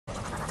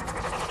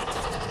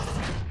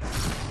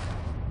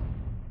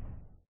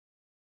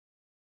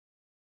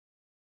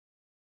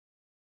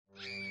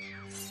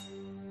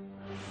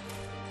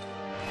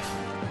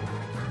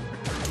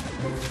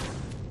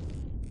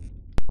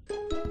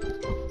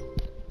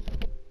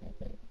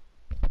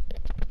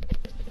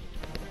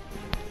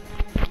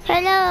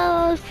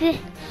Hello,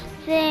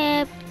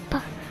 the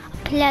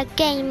play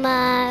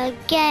gamer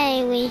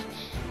game. We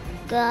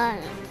got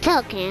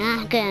talking.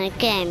 I'm gonna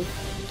game.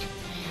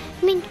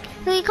 I mean,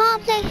 we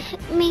can't play.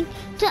 I mean,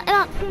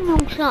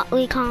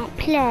 we can't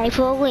play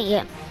for a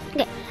week.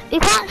 Okay, we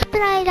can't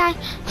play like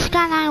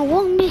Skylanders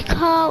 1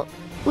 because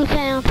we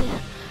play on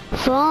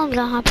PS4, we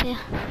don't have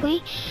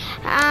PS3,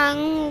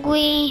 and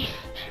we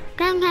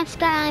don't have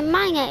Skylanders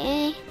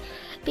Mania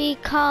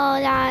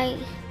because like.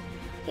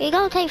 It's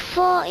gonna take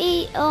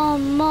 40 or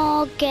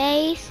more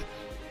days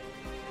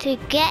to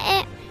get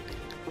it,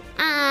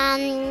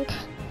 and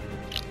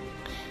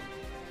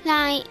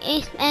like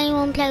if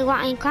anyone play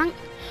Rattle Clank,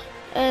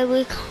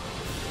 we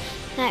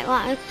like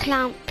Rattle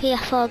Clank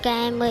PS4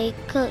 game, we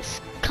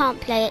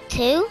can't play it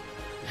too.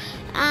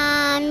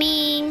 I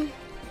mean,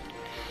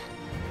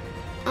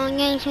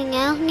 anything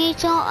else you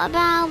thought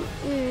about?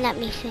 Let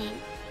me think.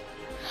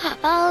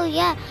 Oh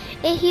yeah,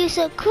 if you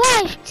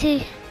subscribe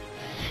to.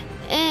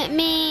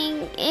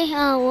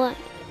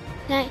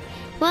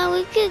 Well,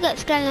 we could get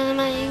Skylanders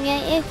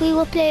Mania if we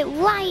would play it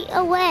right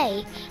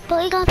away,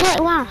 but we got to play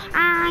it one,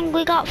 and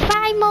we got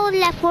 5 more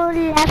left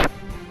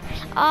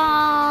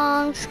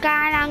on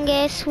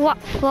Skylanders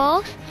SWAP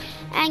Force.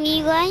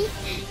 Anyway,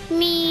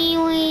 me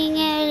doing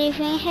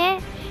everything here,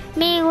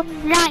 me would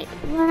like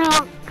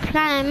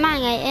Skylanders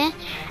Mania,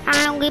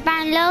 and we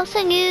banned loads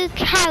of new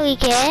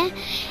characters.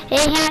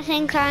 If you have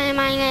seen Skylanders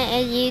Mania,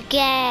 you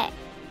get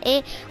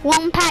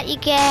one pack you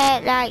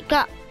get like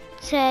got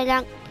to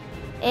like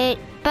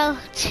both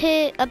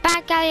two a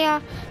bad guy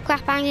or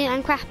Crash Bandicoot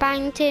and Crash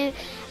Bandicoot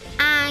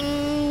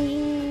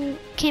and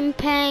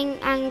Kingpin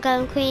and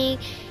Golden Queen.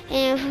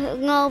 In a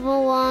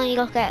normal one you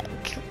look at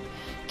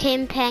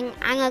Kingpin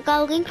and a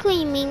Golden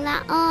Queen, mean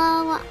that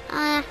all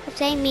I have to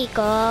say me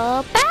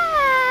go bye.